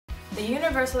The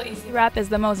Universal Easy Wrap is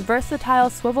the most versatile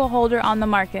swivel holder on the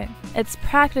market. It's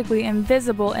practically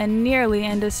invisible and nearly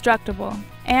indestructible,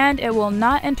 and it will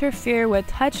not interfere with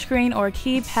touchscreen or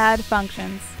keypad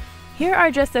functions. Here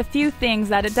are just a few things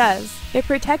that it does. It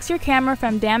protects your camera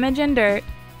from damage and dirt,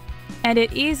 and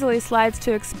it easily slides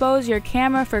to expose your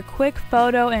camera for quick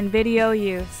photo and video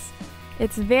use.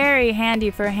 It's very handy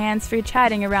for hands-free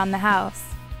chatting around the house.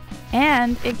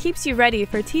 And it keeps you ready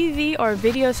for TV or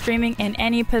video streaming in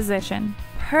any position.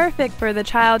 Perfect for the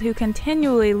child who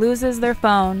continually loses their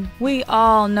phone. We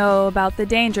all know about the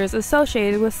dangers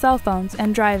associated with cell phones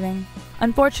and driving.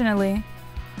 Unfortunately,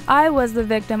 I was the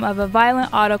victim of a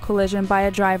violent auto collision by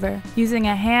a driver using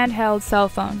a handheld cell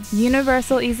phone.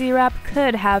 Universal Easy Wrap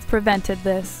could have prevented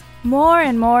this. More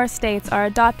and more states are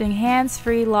adopting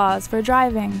hands-free laws for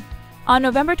driving. On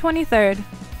November 23,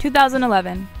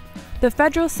 2011, the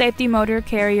Federal Safety Motor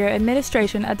Carrier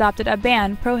Administration adopted a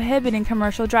ban prohibiting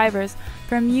commercial drivers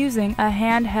from using a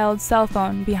handheld cell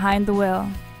phone behind the wheel.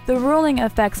 The ruling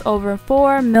affects over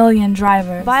 4 million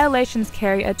drivers. Violations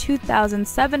carry a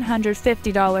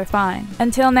 $2,750 fine.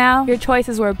 Until now, your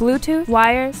choices were Bluetooth,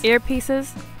 wires,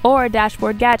 earpieces, or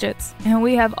dashboard gadgets, and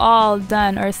we have all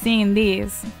done or seen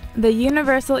these. The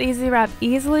Universal Easy Wrap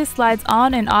easily slides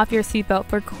on and off your seatbelt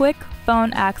for quick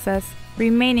phone access,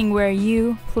 remaining where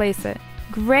you place it.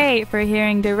 Great for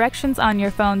hearing directions on your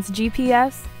phone's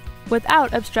GPS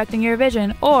without obstructing your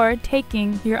vision or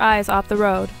taking your eyes off the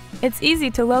road. It's easy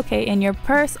to locate in your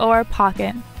purse or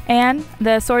pocket, and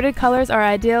the assorted colors are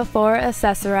ideal for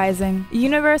accessorizing.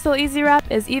 Universal Easy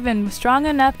Wrap is even strong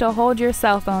enough to hold your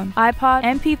cell phone, iPod,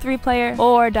 MP3 player,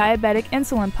 or diabetic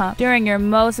insulin pump during your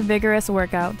most vigorous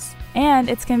workouts. And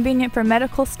it's convenient for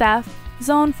medical staff,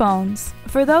 zone phones.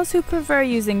 For those who prefer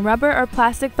using rubber or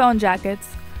plastic phone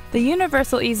jackets, the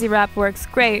Universal Easy Wrap works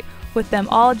great with them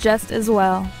all just as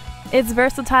well. It's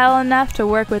versatile enough to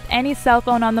work with any cell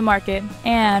phone on the market,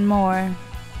 and more.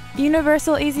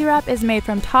 Universal Easy Wrap is made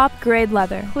from top-grade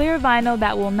leather, clear vinyl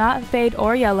that will not fade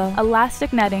or yellow,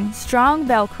 elastic netting, strong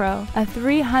Velcro, a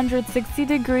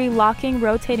 360-degree locking,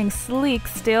 rotating, sleek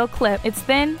steel clip. It's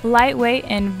thin, lightweight,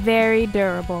 and very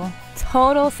durable.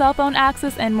 Total cell phone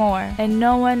access and more, and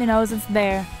no one knows it's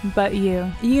there but you.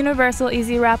 Universal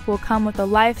Easy Wrap will come with a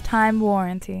lifetime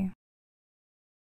warranty.